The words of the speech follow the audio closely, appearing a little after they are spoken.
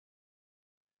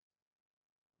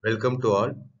Welcome to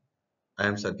all. I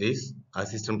am Satish,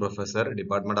 Assistant Professor,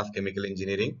 Department of Chemical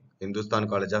Engineering, Hindustan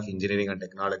College of Engineering and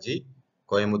Technology,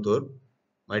 Coimbatore.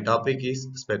 My topic is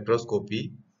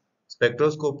spectroscopy.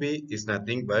 Spectroscopy is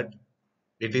nothing but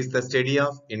it is the study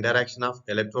of interaction of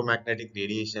electromagnetic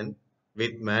radiation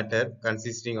with matter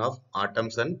consisting of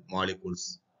atoms and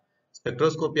molecules.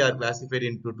 Spectroscopy are classified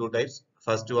into two types.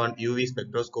 First one UV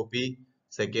spectroscopy,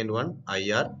 second one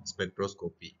IR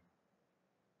spectroscopy.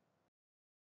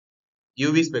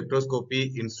 UV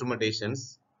spectroscopy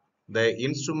instrumentations. The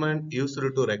instrument used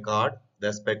to record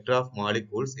the spectra of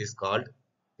molecules is called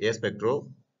a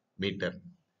spectrometer.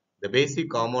 The basic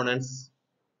components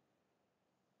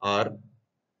are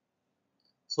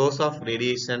source of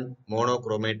radiation,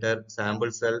 monochromator,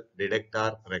 sample cell,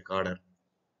 detector, recorder.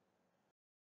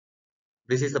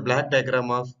 This is a black diagram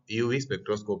of UV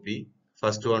spectroscopy.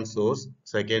 First one source,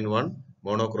 second one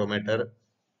monochromator,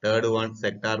 third one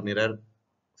sector mirror,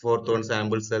 fourth one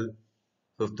sample cell,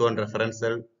 fifth one reference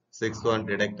cell, sixth one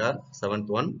detector, seventh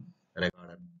one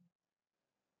recorder.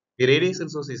 The radiation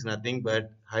source is nothing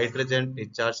but hydrogen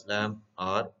discharge lamp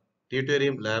or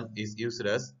deuterium lamp is used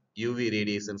as UV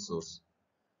radiation source.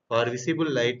 For visible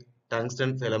light,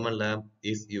 tungsten filament lamp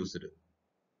is used.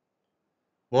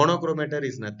 Monochromator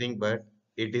is nothing but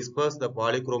it disperses the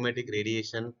polychromatic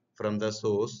radiation from the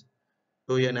source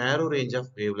to a narrow range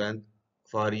of wavelength.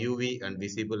 For UV and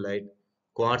visible light,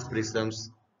 quartz prisms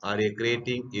or a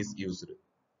grating is used.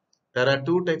 There are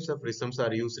two types of prisms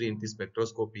are used in the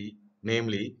spectroscopy,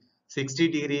 namely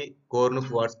 60-degree cornu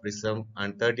quartz prism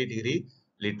and 30-degree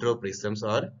litho prisms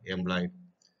are employed.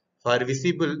 For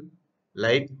visible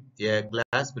light, a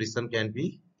glass prism can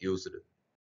be used.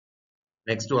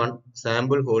 Next one,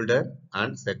 sample holder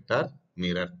and sector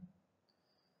mirror.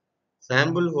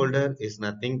 Sample holder is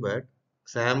nothing but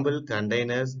sample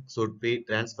containers should be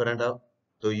transparent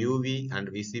to UV and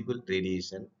visible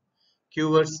radiation.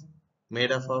 Cuvettes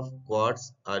made up of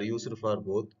quartz are used for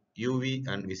both UV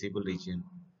and visible region,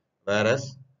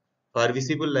 whereas for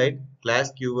visible light,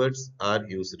 glass cuvettes are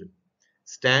used.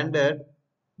 Standard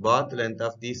bath length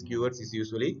of these cuvettes is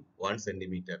usually 1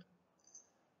 centimeter.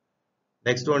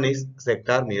 Next one is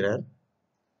sector mirror.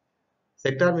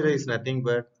 Sector mirror is nothing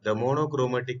but the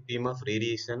monochromatic beam of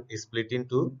radiation is split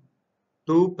into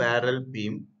two parallel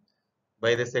beams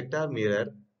by the sector mirror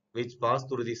which pass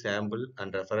through the sample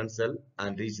and reference cell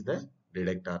and reach the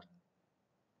detector.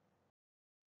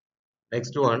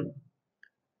 Next one,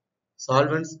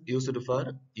 solvents used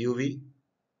for UV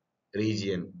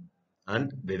region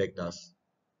and detectors.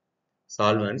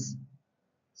 Solvents.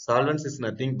 Solvents is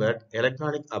nothing but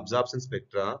electronic absorption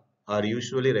spectra are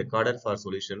usually recorded for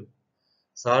solution.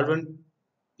 Solvent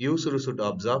used should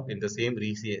absorb in the same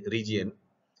region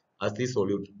as the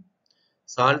solute.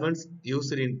 Solvents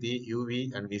used in the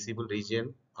UV and visible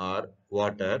region are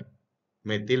water,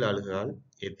 methyl alcohol,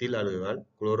 ethyl alcohol,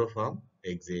 chloroform,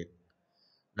 hexane.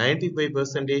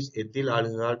 95% ethyl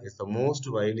alcohol is the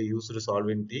most widely used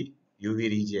solvent in the UV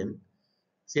region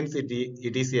since it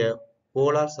is a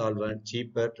polar solvent,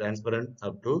 cheaper, transparent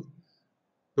up to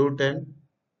 210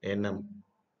 nm.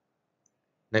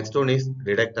 Next one is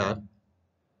detector.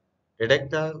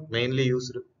 Detector mainly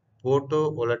used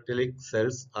photovoltaic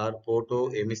cells or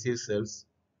photoemissive cells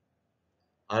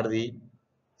are the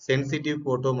sensitive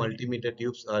photomultimeter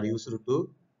tubes are used to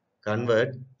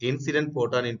convert incident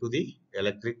photon into the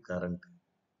electric current.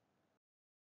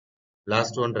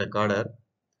 Last one, recorder.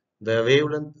 The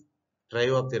wavelength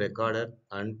drive of the recorder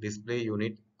and display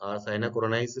unit are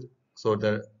synchronized so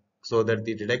that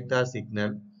the detector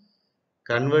signal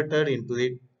converted into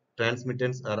the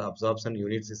transmittance or absorption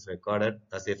units is recorded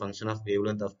as a function of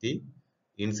wavelength of the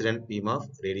incident beam of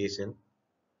radiation.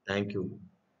 Thank you.